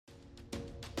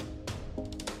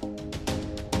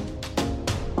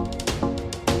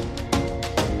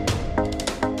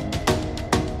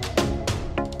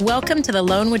Welcome to the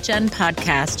Loan with Jen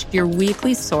podcast, your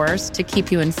weekly source to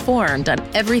keep you informed on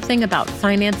everything about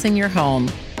financing your home,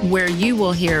 where you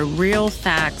will hear real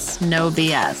facts, no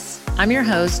BS. I'm your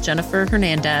host, Jennifer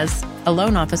Hernandez, a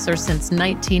loan officer since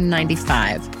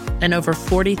 1995, and over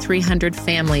 4,300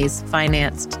 families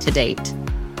financed to date.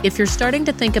 If you're starting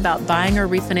to think about buying or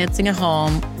refinancing a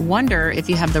home, wonder if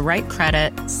you have the right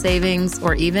credit, savings,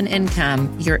 or even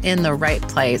income, you're in the right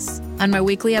place. On my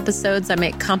weekly episodes, I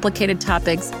make complicated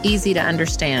topics easy to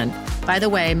understand. By the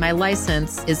way, my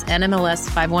license is NMLS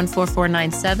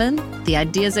 514497. The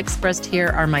ideas expressed here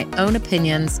are my own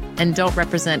opinions and don't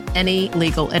represent any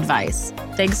legal advice.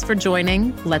 Thanks for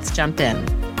joining. Let's jump in.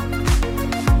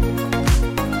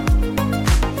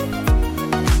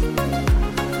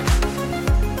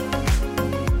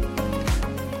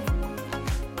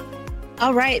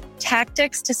 All right,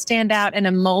 tactics to stand out in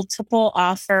a multiple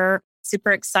offer.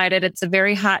 Super excited. It's a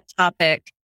very hot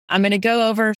topic. I'm going to go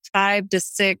over 5 to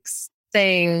 6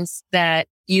 things that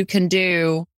you can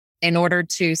do in order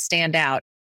to stand out.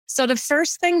 So the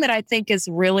first thing that I think is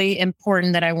really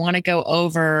important that I want to go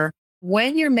over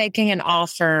when you're making an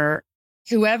offer,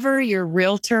 whoever your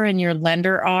realtor and your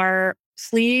lender are,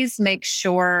 please make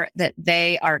sure that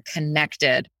they are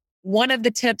connected. One of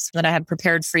the tips that I have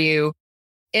prepared for you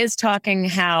is talking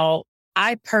how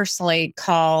I personally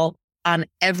call on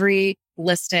every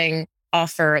listing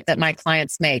offer that my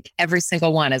clients make, every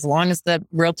single one, as long as the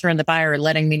realtor and the buyer are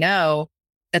letting me know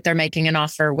that they're making an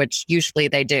offer, which usually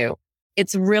they do.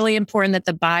 It's really important that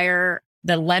the buyer,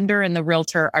 the lender, and the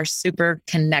realtor are super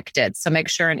connected. So make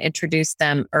sure and introduce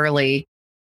them early.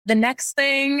 The next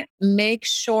thing, make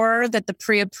sure that the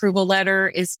pre-approval letter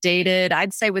is dated,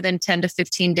 I'd say within 10 to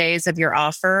 15 days of your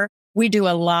offer. We do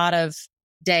a lot of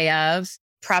day of,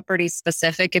 property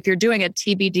specific. If you're doing a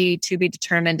TBD, to be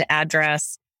determined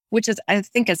address, which is, I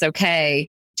think is okay,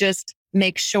 just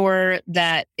make sure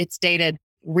that it's dated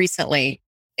recently.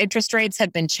 Interest rates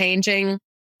have been changing.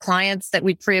 Clients that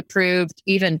we pre-approved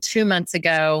even 2 months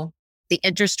ago, the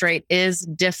interest rate is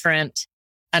different,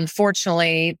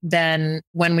 unfortunately, than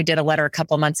when we did a letter a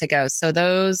couple months ago. So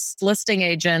those listing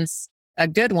agents, a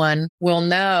good one, will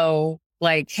know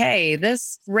like, hey,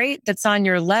 this rate that's on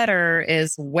your letter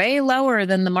is way lower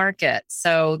than the market.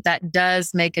 So that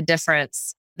does make a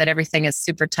difference that everything is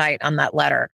super tight on that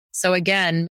letter. So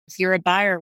again, if you're a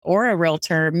buyer or a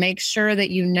realtor, make sure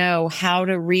that you know how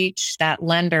to reach that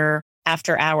lender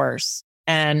after hours.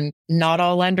 And not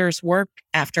all lenders work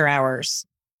after hours.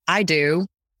 I do,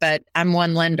 but I'm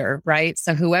one lender, right?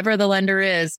 So whoever the lender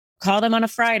is, call them on a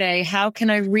Friday. How can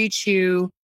I reach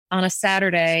you on a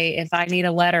Saturday if I need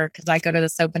a letter because I go to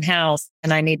this open house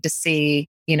and I need to see,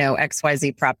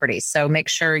 XYZ property. So make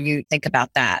sure you think about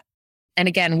that. And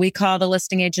again, we call the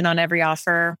listing agent on every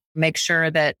offer. Make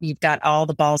sure that you've got all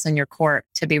the balls in your court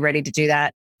to be ready to do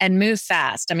that and move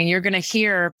fast. I mean, you're going to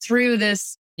hear through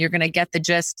this, you're going to get the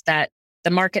gist that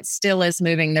the market still is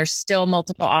moving. There's still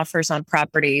multiple offers on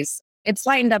properties. It's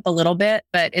lightened up a little bit,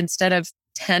 but instead of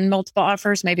 10 multiple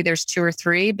offers, maybe there's 2 or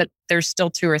 3, but there's still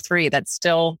 2 or 3. That's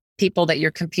still people that you're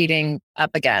competing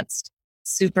up against.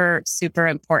 Super, super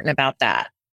important about that.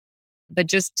 But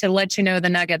just to let you know the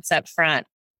nuggets up front,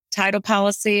 title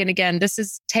policy. And again, this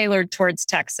is tailored towards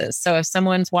Texas. So if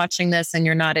someone's watching this and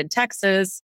you're not in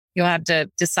Texas, you'll have to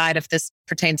decide if this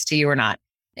pertains to you or not.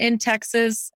 In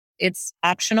Texas, it's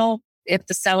optional if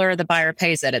the seller or the buyer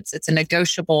pays it. It's a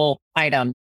negotiable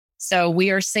item. So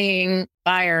we are seeing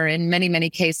buyer in many, many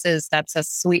cases, that's a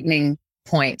sweetening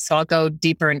point. So I'll go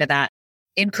deeper into that.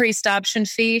 Increased option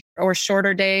fee or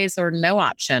shorter days or no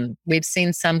option. We've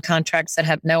seen some contracts that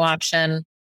have no option.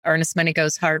 Earnest money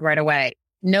goes hard right away.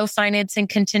 No financing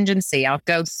contingency. I'll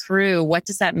go through, what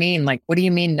does that mean? Like, what do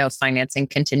you mean no financing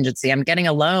contingency? I'm getting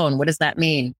a loan. What does that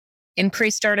mean?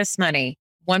 Increased earnest money.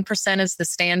 1% is the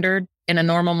standard in a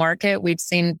normal market. We've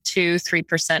seen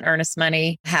 2-3% earnest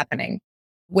money happening.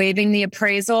 Waiving the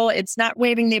appraisal. It's not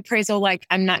waiving the appraisal like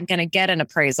I'm not going to get an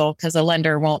appraisal because a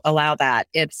lender won't allow that.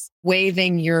 It's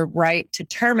waiving your right to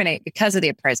terminate because of the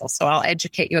appraisal. So I'll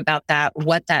educate you about that,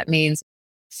 what that means.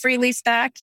 Free lease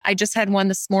back. I just had one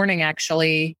this morning,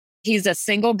 actually. He's a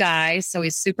single guy, so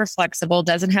he's super flexible,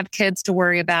 doesn't have kids to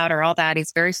worry about or all that.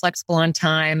 He's very flexible on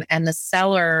time. And the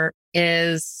seller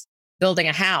is building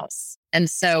a house. And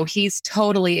so he's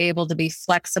totally able to be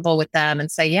flexible with them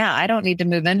and say, yeah, I don't need to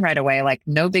move in right away. Like,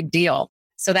 no big deal.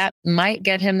 So that might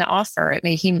get him the offer. I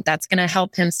mean, that's going to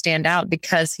help him stand out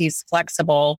because he's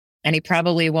flexible and he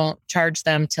probably won't charge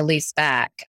them to lease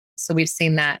back. So we've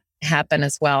seen that happen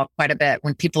as well quite a bit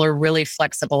when people are really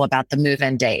flexible about the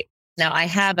move-in date. Now, I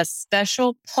have a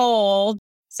special poll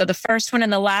So the first one in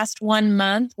the last 1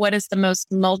 month, what is the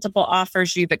most multiple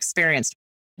offers you've experienced?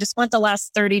 I just want the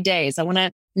last 30 days. I want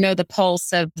to know the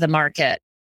pulse of the market.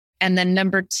 And then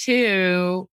number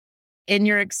two, in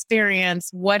your experience,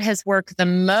 what has worked the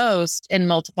most in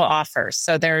multiple offers?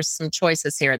 So there's some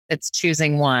choices here. It's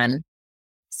choosing one.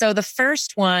 So the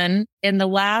first one, in the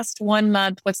last 1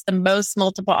 month, what's the most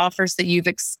multiple offers that you've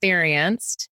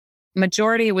experienced?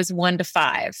 Majority was 1 to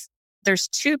 5. There's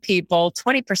 2 people,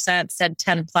 20% said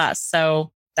 10 plus. So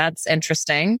that's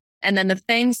interesting. And then the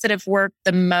things that have worked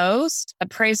the most,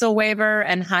 appraisal waiver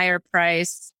and higher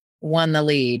price won the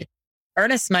lead.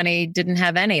 Earnest money didn't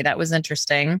have any. That was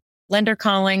interesting. Lender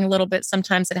calling a little bit.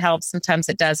 Sometimes it helps, sometimes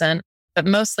it doesn't, but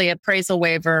mostly appraisal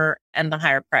waiver and the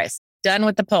higher price. Done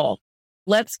with the poll.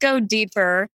 Let's go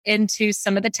deeper into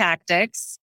some of the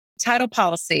tactics. Title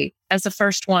policy as the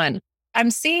first one. I'm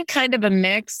seeing kind of a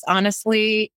mix.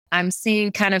 Honestly, I'm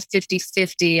seeing kind of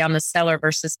 50-50 on the seller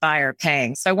versus buyer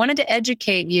paying. So I wanted to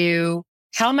educate you.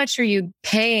 How much are you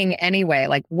paying anyway?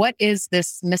 Like, what is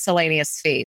this miscellaneous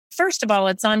fee? First of all,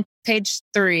 it's on page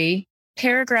 3,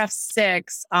 paragraph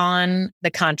 6 on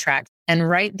the contract. And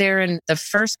right there in the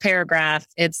first paragraph,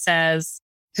 it says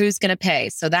who's going to pay.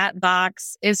 So that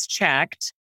box is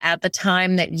checked at the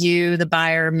time that you, the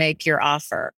buyer, make your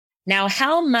offer. Now,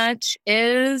 how much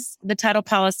is the title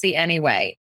policy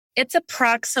anyway? It's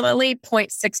approximately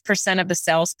 0.6% of the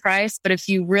sales price. But if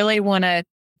you really want to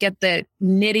get the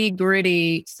nitty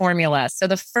gritty formula, so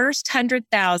the first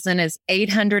 $100,000 is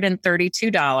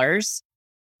 $832.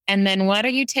 And then why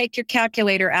don't you take your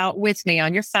calculator out with me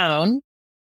on your phone?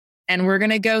 And we're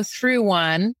going to go through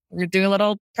one. We're going to do a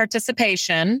little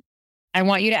participation. I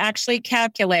want you to actually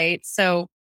calculate. So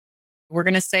we're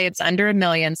going to say it's under $1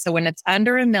 million. So when it's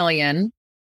under $1 million,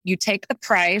 you take the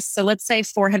price. So let's say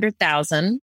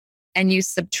 400,000 and you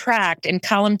subtract. In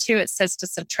column 2, it says to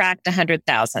subtract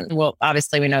 100,000. Well,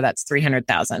 obviously we know that's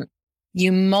 300,000.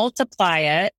 You multiply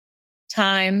it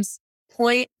times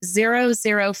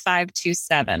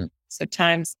 0.00527. So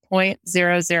times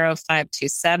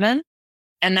 0.00527.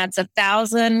 And that's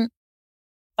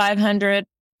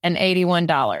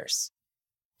 $1,581.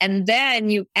 And then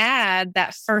you add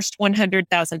that first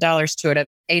 $100,000 to it of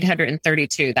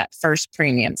 832, that first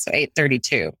premium. So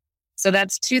 832. So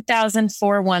that's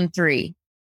 2,413.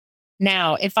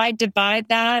 Now, if I divide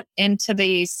that into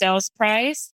the sales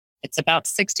price, it's about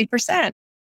 60%.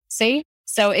 See?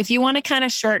 So if you want to kind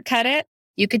of shortcut it,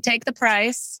 you could take the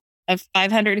price of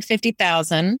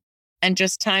 550,000 and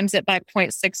just times it by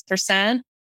 0.6%.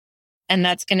 And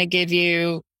that's going to give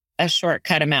you a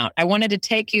shortcut amount. I wanted to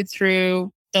take you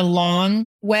through the long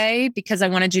way because I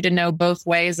wanted you to know both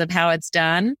ways of how it's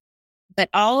done. But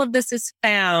all of this is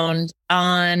found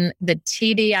on the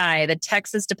TDI, the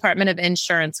Texas Department of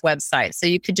Insurance website. So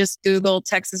you could just Google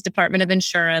Texas Department of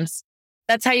Insurance.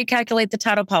 That's how you calculate the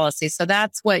title policy. So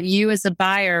that's what you as a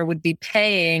buyer would be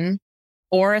paying,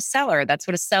 or a seller. That's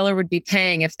what a seller would be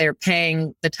paying if they're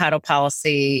paying the title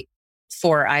policy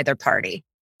for either party.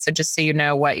 So just so you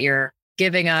know what you're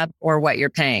giving up or what you're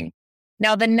paying.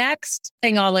 Now, the next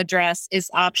thing I'll address is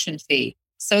option fee.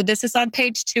 So this is on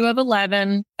page 2 of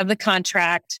 11 of the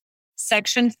contract,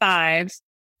 section 5,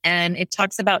 and it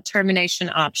talks about termination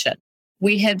option.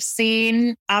 We have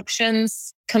seen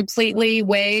options completely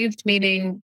waived,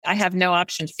 meaning I have no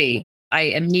option fee. I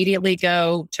immediately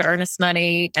go to earnest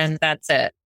money and that's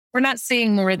it. We're not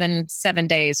seeing more than 7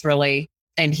 days really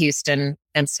in Houston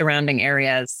and surrounding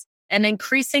areas. And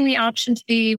increasing the option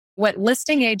fee, what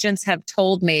listing agents have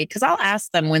told me, because I'll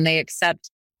ask them when they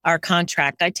accept our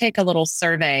contract, I take a little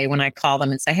survey when I call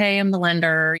them and say, hey, I'm the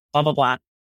lender, blah, blah, blah.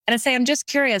 And I say, I'm just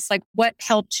curious, like what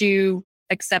helped you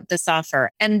accept this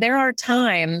offer? And there are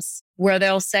times where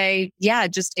they'll say, yeah,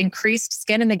 just increased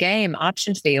skin in the game,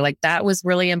 option fee. Like that was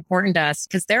really important to us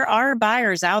because there are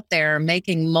buyers out there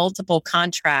making multiple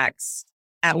contracts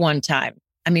at one time.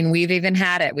 I mean, we've even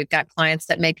had it. We've got clients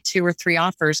that make 2 or 3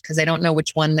 offers because they don't know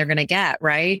which one they're going to get,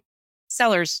 right?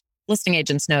 Sellers, listing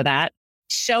agents know that.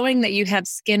 Showing that you have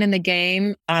skin in the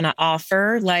game on an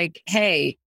offer, like,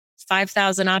 hey,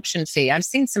 5,000 option fee. I've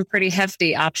seen some pretty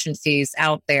hefty option fees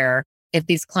out there if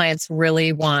these clients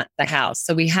really want the house.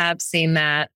 So we have seen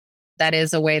that. That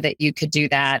is a way that you could do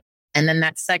that. And then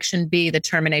that section B, the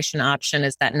termination option,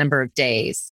 is that number of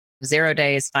days, 0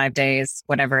 days, 5 days,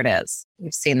 whatever it is.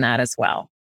 We've seen that as well.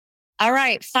 All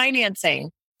right,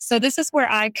 financing. So this is where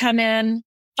I come in.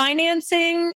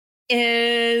 Financing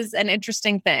is an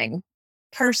interesting thing.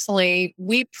 Personally,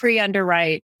 we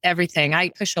pre-underwrite everything. I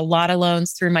push a lot of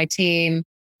loans through my team.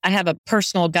 I have a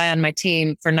personal guy on my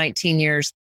team for 19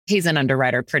 years. He's an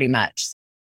underwriter pretty much.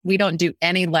 We don't do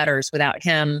any letters without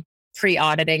him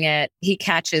pre-auditing it. He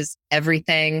catches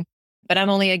everything. But I'm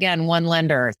only, again, one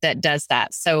lender that does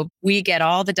that. So we get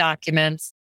all the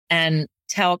documents and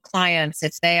tell clients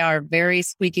if they are very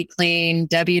squeaky clean,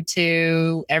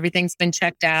 W-2, everything's been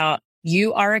checked out,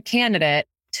 you are a candidate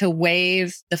to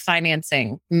waive the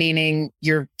financing, meaning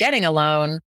you're getting a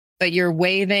loan, but you're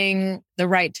waiving the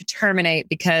right to terminate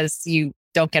because you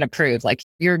don't get approved. Like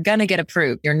you're going to get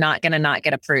approved. You're not going to not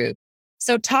get approved.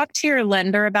 So talk to your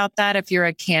lender about that if you're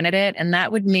a candidate. And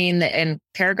that would mean that in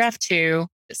paragraph 2,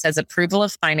 it says approval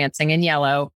of financing in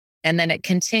yellow. And then it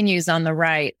continues on the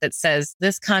right that says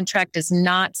this contract is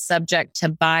not subject to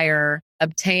buyer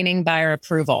obtaining buyer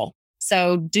approval.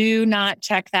 So do not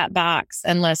check that box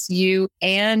unless you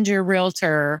and your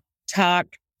realtor talk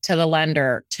to the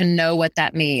lender to know what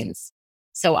that means.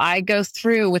 So I go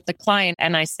through with the client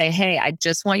and I say, hey, I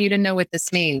just want you to know what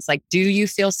this means. Like, do you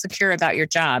feel secure about your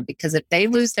job? Because if they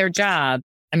lose their job,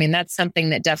 I mean, that's something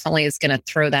that definitely is going to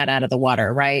throw that out of the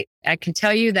water, right? I can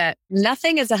tell you that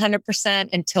nothing is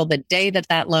 100% until the day that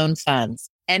that loan funds.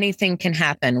 Anything can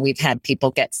happen. We've had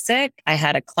people get sick. I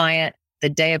had a client the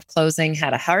day of closing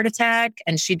had a heart attack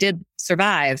and she did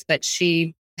survive, but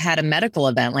she had a medical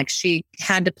event. Like she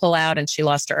had to pull out and she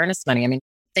lost her earnest money. I mean,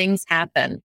 things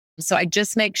happen. So I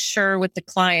just make sure with the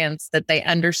clients that they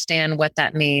understand what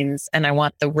that means. And I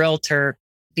want the realtor,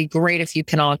 be great if you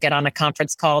can all get on a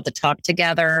conference call to talk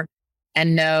together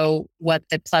and know what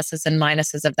the pluses and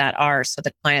minuses of that are so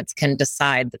the clients can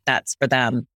decide that that's for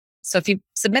them. So if you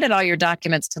submitted all your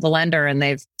documents to the lender and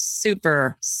they've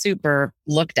super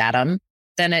looked at them,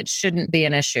 then it shouldn't be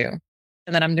an issue.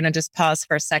 And then I'm going to just pause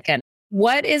for a second.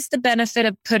 What is the benefit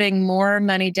of putting more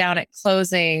money down at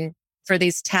closing for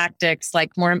these tactics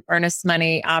like more earnest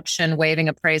money option, waiving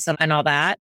appraisal and all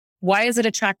that? Why is it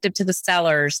attractive to the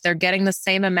sellers? They're getting the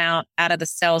same amount out of the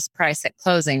sales price at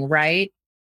closing, right?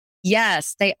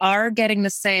 Yes, they are getting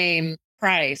the same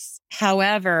price.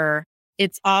 However,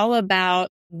 it's all about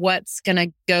what's going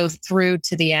to go through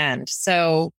to the end.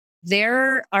 So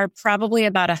there are probably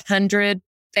about 100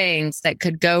 things that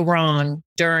could go wrong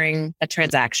during a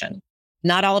transaction.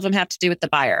 Not all of them have to do with the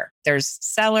buyer. There's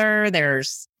seller,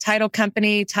 there's title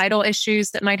company, title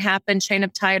issues that might happen, chain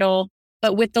of title.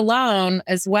 But with the loan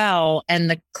as well, and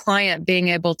the client being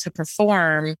able to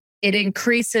perform, it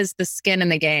increases the skin in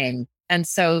the game. And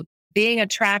so being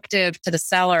attractive to the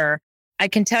seller, I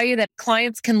can tell you that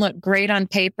clients can look great on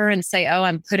paper and say, oh,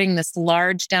 I'm putting this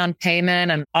large down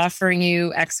payment. I'm offering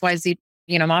you XYZ,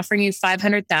 I'm offering you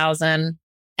 $500,000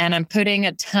 and I'm putting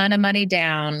a ton of money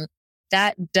down.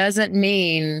 That doesn't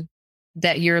mean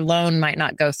that your loan might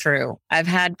not go through. I've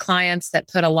had clients that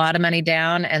put a lot of money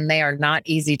down and they are not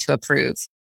easy to approve.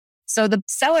 So the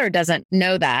seller doesn't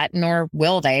know that, nor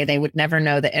will they. They would never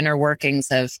know the inner workings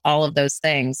of all of those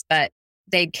things, but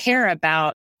they care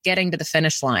about getting to the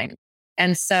finish line.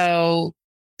 And so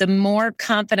the more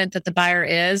confident that the buyer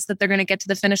is that they're going to get to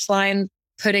the finish line,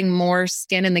 putting more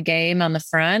skin in the game on the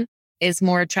front is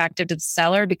more attractive to the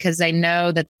seller because they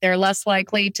know that they're less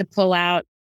likely to pull out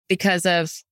because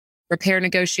of repair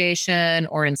negotiation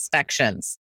or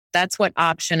inspections. That's what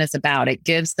option is about. It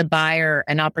gives the buyer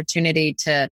an opportunity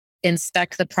to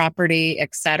inspect the property,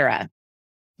 etc.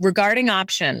 Regarding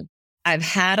option, I've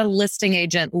had a listing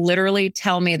agent literally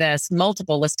tell me this,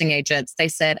 multiple listing agents. They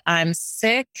said, I'm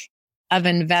sick of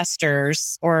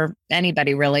investors or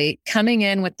anybody really coming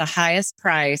in with the highest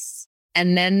price.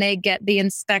 And then they get the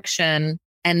inspection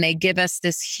and they give us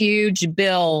this huge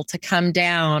bill to come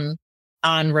down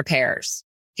on repairs.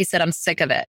 He said, I'm sick of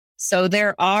it. So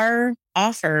there are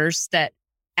offers that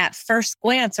at first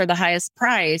glance are the highest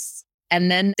price. And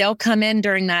then they'll come in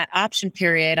during that option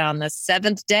period on the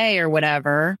 7th day or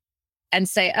whatever and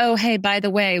say, oh, hey, by the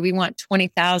way, we want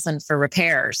 $20,000 for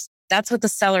repairs. That's what the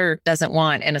seller doesn't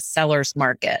want in a seller's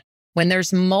market. When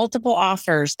there's multiple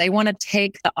offers, they want to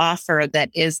take the offer that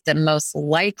is the most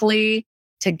likely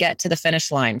to get to the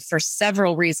finish line for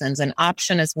several reasons. And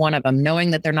option is one of them,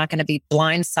 knowing that they're not going to be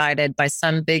blindsided by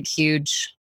some big,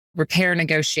 huge repair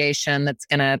negotiation that's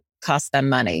going to cost them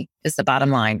money is the bottom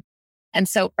line. And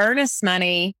so earnest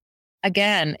money,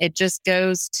 again, it just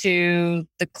goes to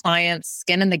the client's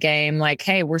skin in the game. Like,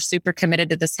 hey, we're super committed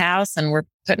to this house and we're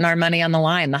putting our money on the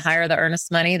line. The higher the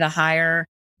earnest money,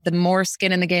 the more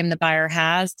skin in the game the buyer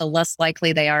has, the less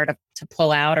likely they are to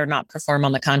pull out or not perform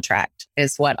on the contract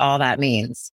is what all that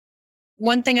means.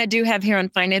 One thing I do have here on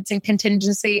financing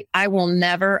contingency, I will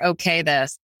never okay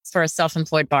this for a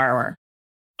self-employed borrower.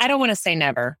 I don't want to say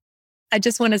never. I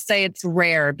just want to say it's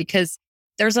rare because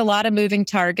there's a lot of moving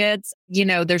targets.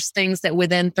 There's things that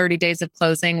within 30 days of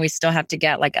closing, we still have to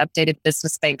get like updated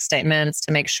business bank statements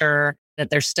to make sure that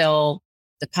they're still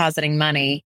depositing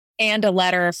money. and a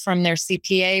letter from their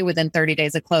CPA within 30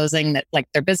 days of closing that like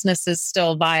their business is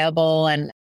still viable.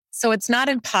 And so it's not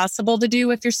impossible to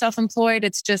do if you're self-employed.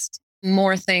 It's just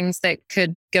more things that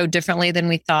could go differently than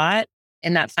we thought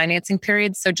in that financing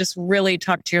period. So just really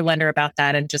talk to your lender about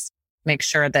that and just make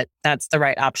sure that that's the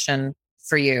right option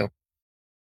for you.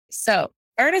 So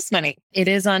earnest money, it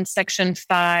is on section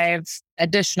 5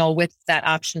 additional with that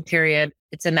option period.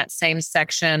 It's in that same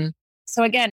section. So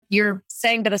again, you're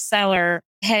saying to the seller,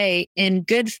 hey, in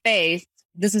good faith,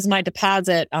 this is my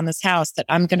deposit on this house that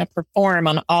I'm going to perform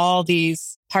on all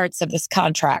these parts of this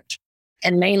contract.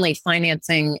 And mainly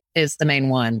financing is the main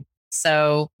one.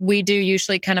 So we do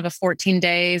usually kind of a 14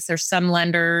 days. There's some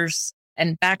lenders,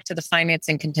 and back to the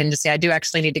financing contingency. I do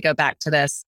actually need to go back to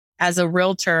this. As a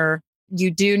realtor,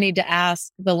 you do need to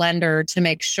ask the lender to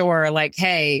make sure like,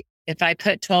 hey, if I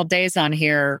put 12 days on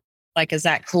here, like, is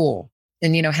that cool?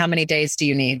 And how many days do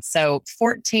you need? So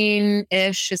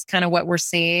 14-ish is kind of what we're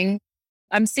seeing.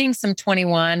 I'm seeing some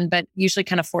 21, but usually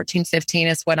kind of 14, 15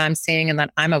 is what I'm seeing and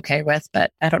that I'm okay with,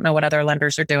 but I don't know what other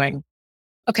lenders are doing.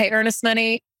 Okay, earnest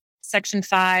money, section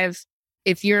 5.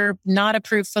 If you're not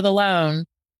approved for the loan,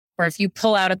 or if you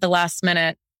pull out at the last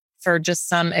minute for just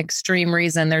some extreme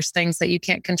reason, there's things that you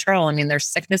can't control. I mean, there's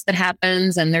sickness that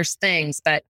happens and there's things,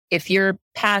 but if you're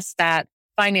past that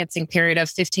financing period of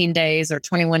 15 days or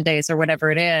 21 days or whatever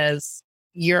it is,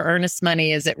 your earnest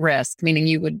money is at risk, meaning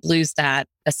you would lose that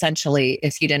essentially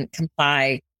if you didn't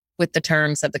comply with the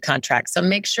terms of the contract. So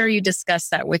make sure you discuss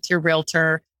that with your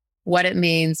realtor, what it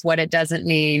means, what it doesn't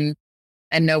mean,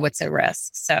 and know what's at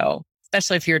risk. So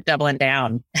especially if you're doubling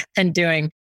down and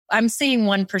I'm seeing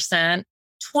 1%,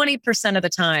 20% of the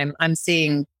time, I'm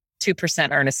seeing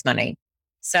 2% earnest money.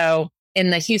 So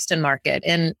in the Houston market,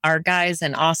 in our guys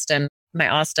in Austin, my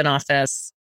Austin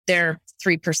office, they're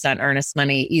 3% earnest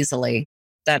money easily.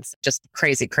 That's just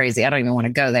crazy, crazy. I don't even want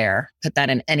to go there. Put that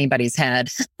in anybody's head,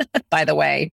 by the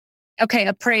way. Okay,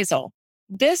 appraisal.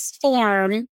 This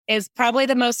form is probably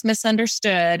the most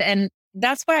misunderstood. And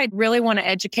that's why I really want to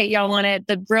educate y'all on it.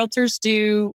 The realtors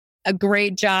do a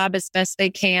great job as best they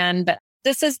can, but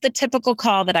this is the typical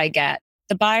call that I get.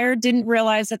 The buyer didn't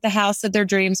realize that the house of their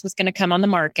dreams was going to come on the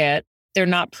market. They're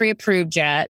not pre-approved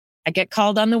yet. I get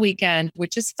called on the weekend,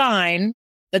 which is fine,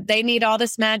 but they need all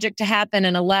this magic to happen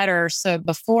in a letter. So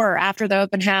before or after the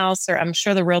open house, or I'm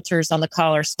sure the realtors on the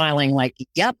call are smiling like,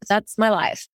 yep, that's my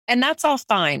life. And that's all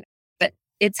fine, but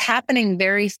it's happening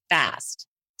very fast.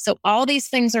 So all these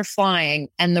things are flying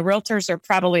and the realtors are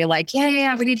probably like,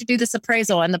 yeah, we need to do this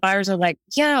appraisal. And the buyers are like,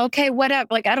 yeah, okay, whatever.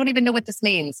 Like, I don't even know what this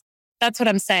means. That's what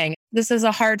I'm saying. This is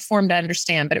a hard form to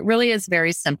understand, but it really is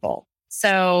very simple.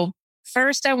 So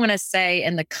first, I want to say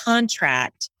in the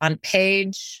contract on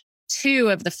page 2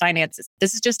 of the finances,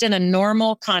 this is just in a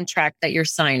normal contract that you're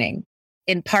signing.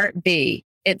 In part B,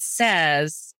 it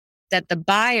says that the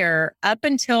buyer, up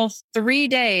until 3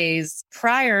 days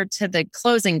prior to the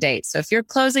closing date. So if you're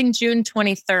closing June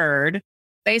 23rd,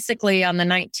 basically on the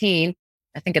 19th,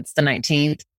 I think it's the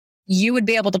 19th, you would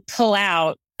be able to pull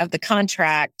out of the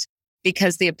contract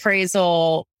because the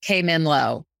appraisal came in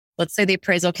low. Let's say the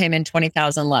appraisal came in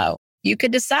 20,000 low. You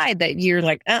could decide that you're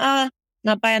like,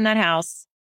 not buying that house,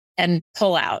 and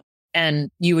pull out,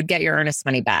 and you would get your earnest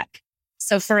money back.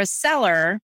 So for a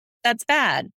seller, that's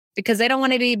bad because they don't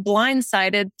want to be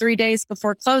blindsided 3 days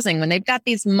before closing. When they've got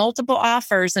these multiple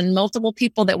offers and multiple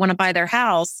people that want to buy their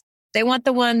house, they want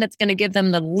the one that's going to give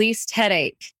them the least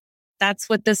headache. That's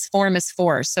what this form is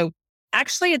for. So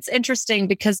actually, it's interesting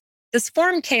because this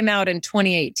form came out in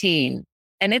 2018,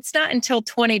 and it's not until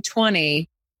 2020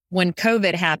 when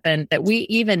COVID happened that we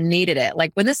even needed it.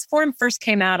 Like when this form first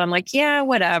came out, I'm like, yeah,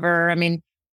 whatever. I mean,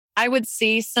 I would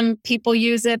see some people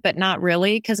use it, but not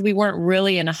really because we weren't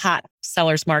really in a hot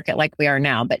seller's market like we are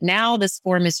now. But now this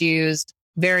form is used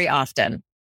very often.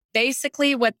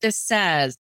 Basically what this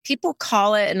says, people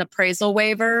call it an appraisal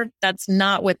waiver. That's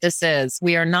not what this is.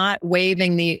 We are not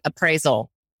waiving the appraisal.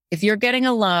 If you're getting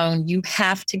a loan, you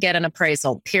have to get an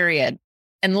appraisal, period.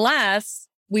 Unless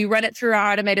we run it through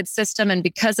our automated system. And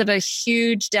because of a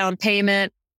huge down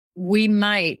payment, we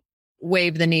might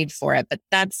waive the need for it, but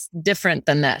that's different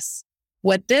than this.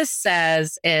 What this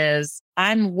says is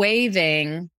I'm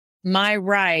waiving my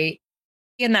right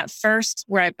in that first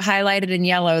where I highlighted in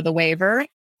yellow, the waiver.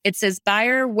 It says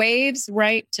buyer waives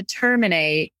right to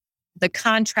terminate the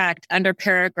contract under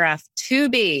paragraph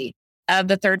 2B of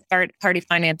the third party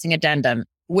financing addendum,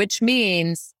 which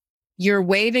means you're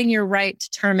waiving your right to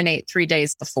terminate 3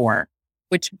 days before,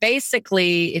 which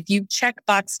basically, if you check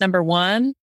box number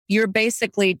 1, you're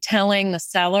basically telling the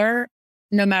seller,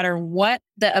 no matter what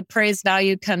the appraised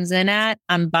value comes in at,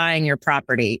 I'm buying your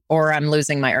property or I'm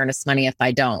losing my earnest money if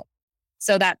I don't.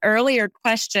 So that earlier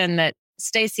question that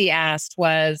Stacy asked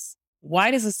was, why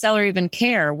does the seller even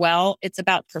care? Well, it's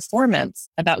about performance,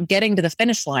 about getting to the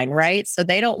finish line, right? So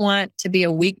they don't want to be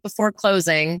a week before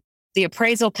closing. The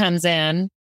appraisal comes in.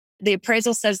 The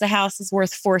appraisal says the house is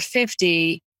worth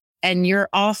 $450 and your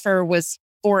offer was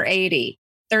 $480,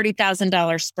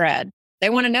 $30,000 spread. They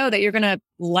want to know that you're going to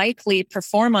likely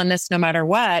perform on this no matter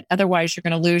what. Otherwise, you're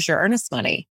going to lose your earnest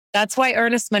money. That's why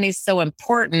earnest money is so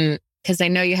important, because they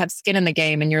know you have skin in the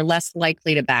game and you're less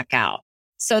likely to back out.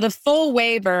 So the full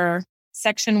waiver,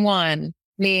 Section 1,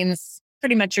 means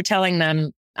pretty much you're telling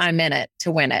them, I'm in it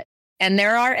to win it. And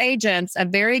there are agents, a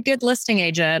very good listing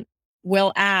agent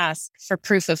will ask for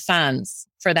proof of funds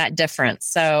for that difference.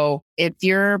 So if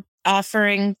you're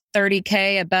offering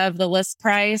 $30K above the list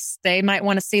price, they might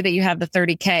want to see that you have the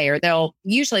 $30K, or they'll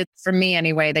usually, for me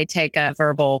anyway, they take a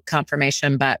verbal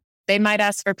confirmation, but they might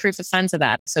ask for proof of funds of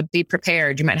that. So be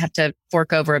prepared. You might have to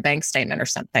fork over a bank statement or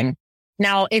something.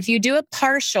 Now, if you do a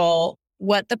partial,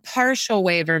 what the partial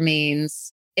waiver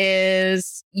means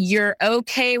is you're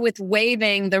okay with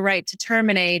waiving the right to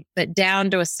terminate, but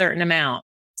down to a certain amount.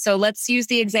 So let's use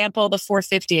the example of the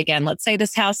 $450 again. Let's say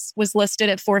this house was listed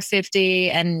at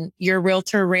 $450 and your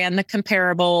realtor ran the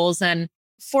comparables, and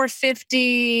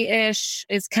 $450-ish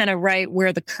is kind of right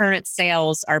where the current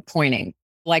sales are pointing.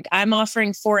 Like I'm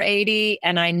offering $480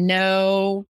 and I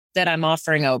know that I'm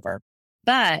offering over,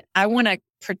 but I want to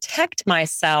protect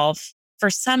myself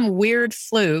for some weird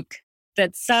fluke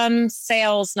that some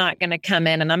sale's not going to come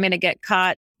in and I'm going to get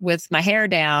caught with my hair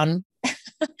down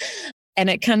and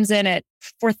it comes in at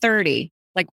 $430.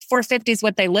 Like $450 is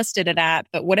what they listed it at,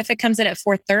 but what if it comes in at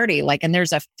 $430? Like, and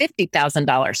there's a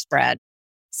 $50,000 spread.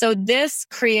 So this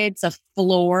creates a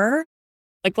floor.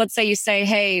 Like, let's say you say,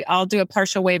 hey, I'll do a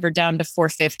partial waiver down to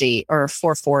 $450 or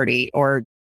 $440, or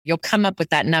you'll come up with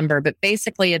that number. But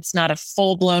basically, it's not a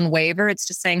full-blown waiver. It's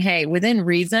just saying, hey, within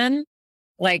reason,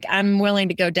 like I'm willing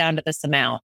to go down to this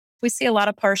amount. We see a lot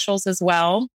of partials as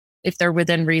well, if they're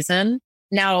within reason.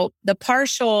 Now, the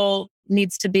partial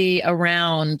needs to be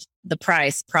around the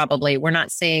price, probably. We're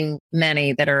not seeing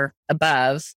many that are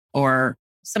above, or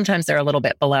sometimes they're a little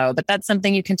bit below, but that's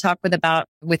something you can talk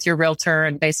with your realtor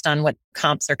and based on what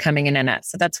comps are coming in at.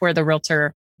 So that's where the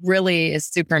realtor really is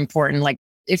super important. Like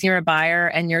if you're a buyer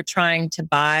and you're trying to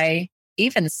buy,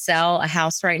 even sell a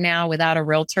house right now without a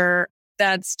realtor,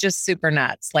 that's just super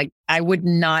nuts. Like I would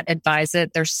not advise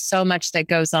it. There's so much that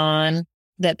goes on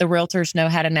that the realtors know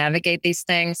how to navigate these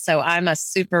things. So I'm a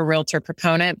super realtor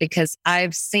proponent because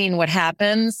I've seen what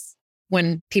happens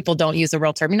when people don't use a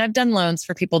realtor. I mean, I've done loans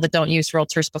for people that don't use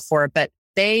realtors before, but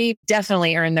they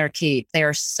definitely earn their keep. They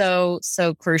are so,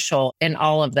 so crucial in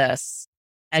all of this.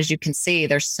 As you can see,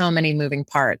 there's so many moving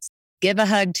parts. Give a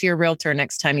hug to your realtor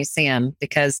next time you see them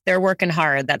because they're working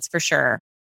hard, that's for sure.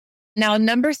 Now,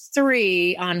 number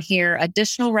 3 on here,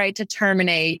 additional right to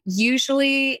terminate.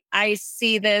 Usually I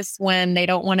see this when they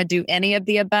don't want to do any of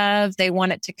the above. They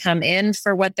want it to come in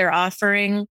for what they're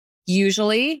offering,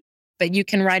 usually, but you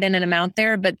can write in an amount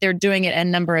there, but they're doing it a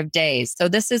number of days. So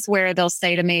this is where they'll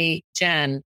say to me,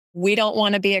 Jen, we don't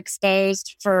want to be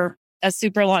exposed for a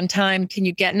super long time. Can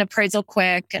you get an appraisal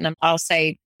quick? And I'll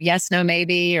say, yes, no,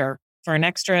 maybe, or for an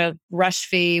extra rush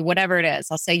fee, whatever it is.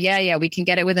 I'll say, yeah, we can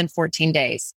get it within 14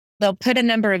 days. They'll put a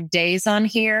number of days on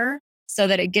here so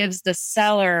that it gives the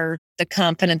seller the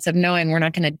confidence of knowing we're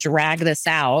not going to drag this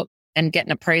out and get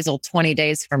an appraisal 20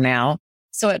 days from now.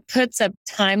 So it puts a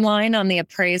timeline on the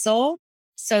appraisal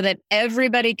so that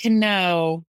everybody can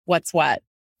know what's what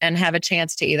and have a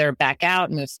chance to either back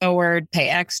out, move forward, pay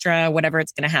extra, whatever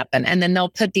it's going to happen. And then they'll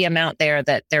put the amount there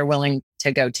that they're willing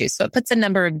to go to. So it puts a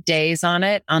number of days on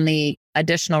it on the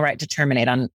additional right to terminate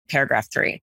on paragraph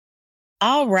 3.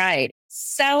 All right.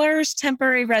 Seller's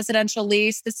temporary residential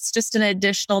lease. This is just an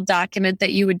additional document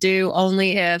that you would do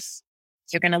only if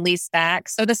you're going to lease back.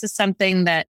 So this is something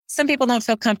that some people don't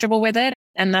feel comfortable with it,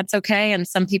 and that's okay. And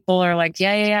some people are like,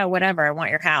 yeah, whatever. I want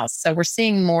your house. So we're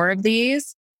seeing more of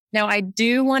these. Now, I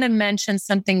do want to mention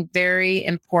something very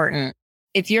important.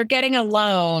 If you're getting a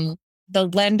loan, the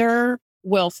lender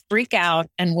will freak out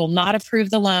and will not approve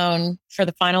the loan for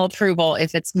the final approval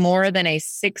if it's more than a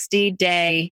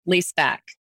 60-day lease back.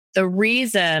 The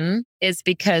reason is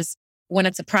because when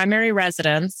it's a primary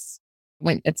residence,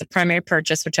 when it's a primary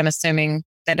purchase, which I'm assuming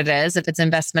that it is, if it's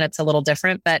investment, it's a little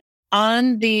different. But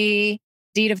on the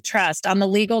deed of trust, on the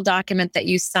legal document that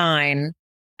you sign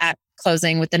at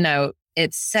closing with the note,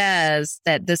 it says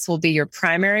that this will be your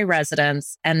primary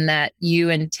residence and that you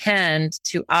intend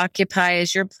to occupy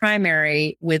as your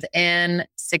primary within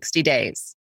 60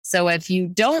 days. So if you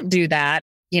don't do that,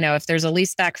 if there's a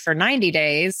lease back for 90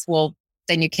 days, well,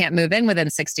 then you can't move in within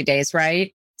 60 days,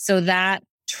 right? So that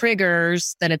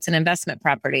triggers that it's an investment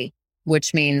property,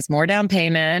 which means more down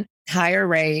payment, higher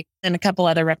rate, and a couple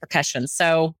other repercussions.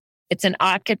 So it's an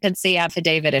occupancy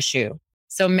affidavit issue.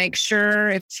 So make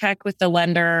sure check with the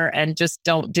lender and just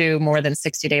don't do more than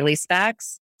 60-day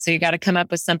leasebacks. So you got to come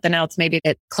up with something else. Maybe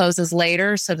it closes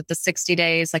later so that the 60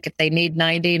 days, like if they need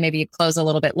 90, maybe you close a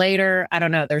little bit later. I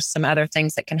don't know. There's some other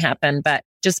things that can happen, but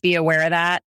just be aware of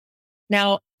that.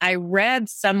 Now, I read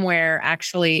somewhere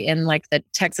actually in like the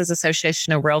Texas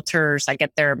Association of Realtors, I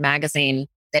get their magazine,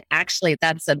 that actually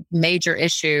that's a major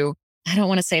issue. I don't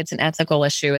want to say it's an ethical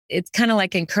issue. It's kind of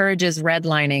like encourages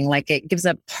redlining, like it gives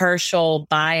a partial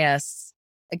bias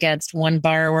against one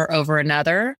borrower over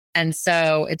another. And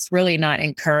so it's really not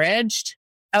encouraged.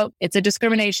 Oh, it's a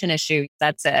discrimination issue.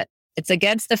 That's it. It's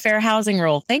against the fair housing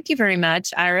rule. Thank you very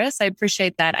much, Iris. I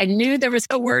appreciate that. I knew there was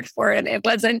a word for it. It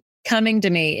wasn't coming to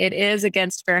me. It is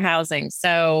against fair housing.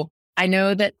 So I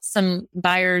know that some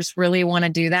buyers really want to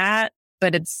do that,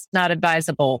 but it's not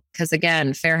advisable because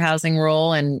again, fair housing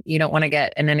rule, and you don't want to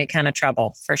get in any kind of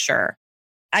trouble for sure.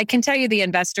 I can tell you the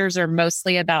investors are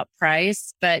mostly about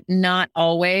price, but not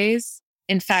always.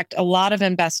 In fact, a lot of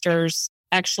investors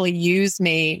actually use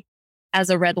me as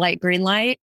a red light, green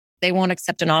light. They won't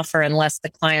accept an offer unless the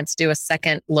clients do a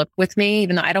second look with me,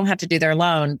 even though I don't have to do their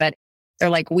loan. But they're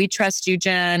like, we trust you,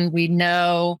 Jen. We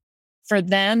know. For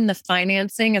them, the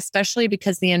financing, especially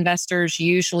because the investors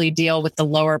usually deal with the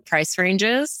lower price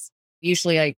ranges,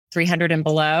 usually like 300 and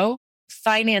below,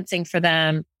 financing for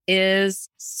them is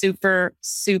super,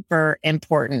 super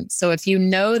important. So if you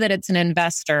know that it's an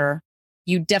investor,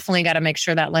 you definitely got to make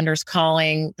sure that lender's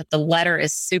calling, that the letter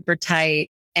is super tight,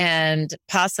 and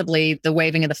possibly the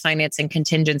waiving of the financing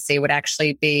contingency would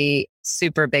actually be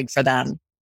super big for them.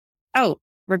 Oh,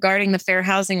 regarding the fair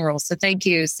housing rules. So thank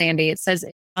you, Sandy. It says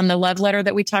on the love letter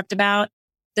that we talked about,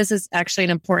 this is actually an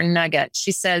important nugget.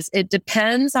 She says, it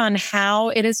depends on how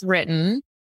it is written.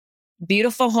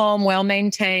 Beautiful home,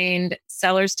 well-maintained,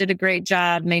 sellers did a great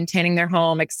job maintaining their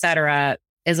home, etc.,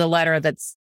 is a letter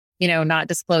that's, not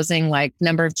disclosing like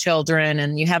number of children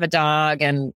and you have a dog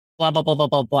and blah, blah, blah, blah,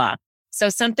 blah, blah. So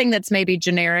something that's maybe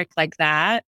generic like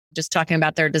that, just talking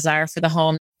about their desire for the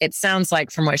home. It sounds like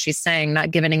from what she's saying,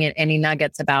 not giving it any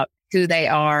nuggets about who they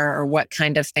are or what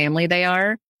kind of family they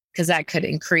are, because that could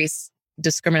increase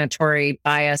discriminatory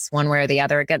bias one way or the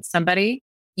other against somebody.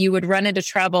 You would run into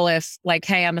trouble if like,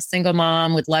 hey, I'm a single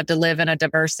mom, would love to live in a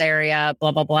diverse area,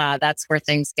 blah, blah, blah. That's where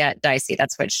things get dicey.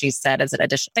 That's what she said as an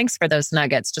addition. Thanks for those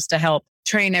nuggets, just to help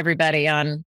train everybody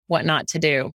on what not to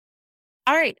do.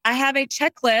 All right. I have a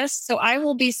checklist. So I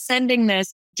will be sending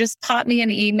this. Just pop me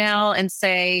an email and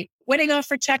say, winning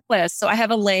offer checklist. So I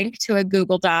have a link to a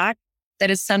Google Doc that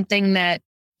is something that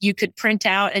you could print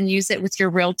out and use it with your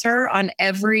realtor on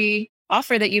every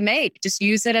offer that you make. Just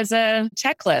use it as a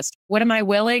checklist. What am I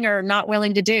willing or not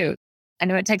willing to do? I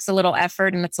know it takes a little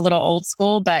effort and it's a little old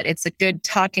school, but it's a good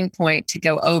talking point to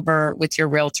go over with your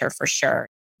realtor for sure.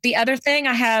 The other thing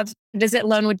I have, visit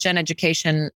Loan with Jen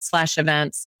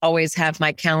Education/events. Always have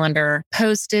my calendar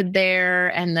posted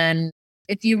there. And then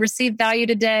if you receive value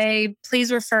today,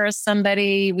 please refer us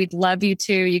somebody. We'd love you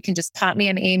to. You can just pop me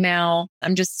an email.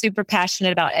 I'm just super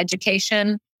passionate about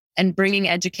education and bringing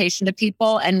education to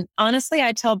people. And honestly,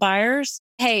 I tell buyers,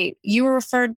 hey, you were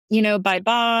referred, by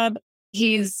Bob.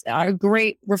 He's a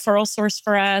great referral source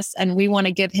for us. And we want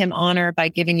to give him honor by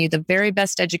giving you the very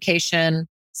best education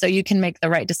so you can make the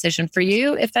right decision for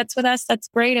you. If that's with us, that's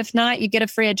great. If not, you get a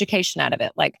free education out of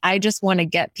it. Like, I just want to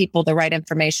get people the right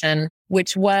information,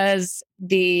 which was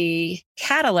the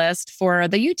catalyst for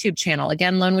the YouTube channel.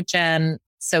 Again, Loan with Jen.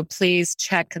 So please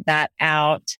check that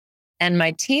out. And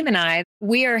my team and I,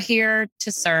 we are here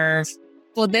to serve.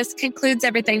 Well, this concludes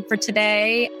everything for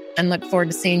today, and look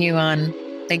forward to seeing you on.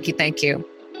 Thank you. Thank you.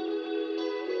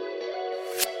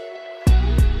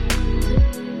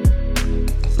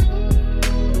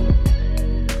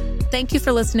 Thank you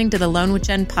for listening to the Loan with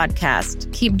Jen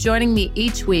podcast. Keep joining me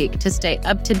each week to stay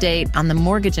up to date on the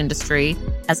mortgage industry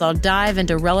as I'll dive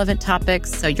into relevant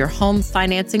topics so your home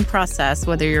financing process,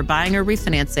 whether you're buying or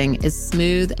refinancing, is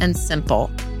smooth and simple.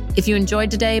 If you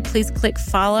enjoyed today, please click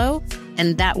follow,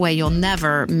 and that way you'll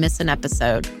never miss an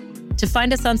episode. To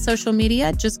find us on social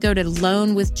media, just go to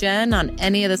Loan with Jen on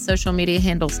any of the social media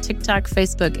handles: TikTok,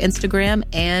 Facebook, Instagram,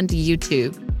 and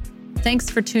YouTube. Thanks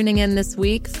for tuning in this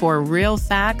week for Real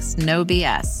Facts, No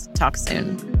BS. Talk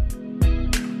soon.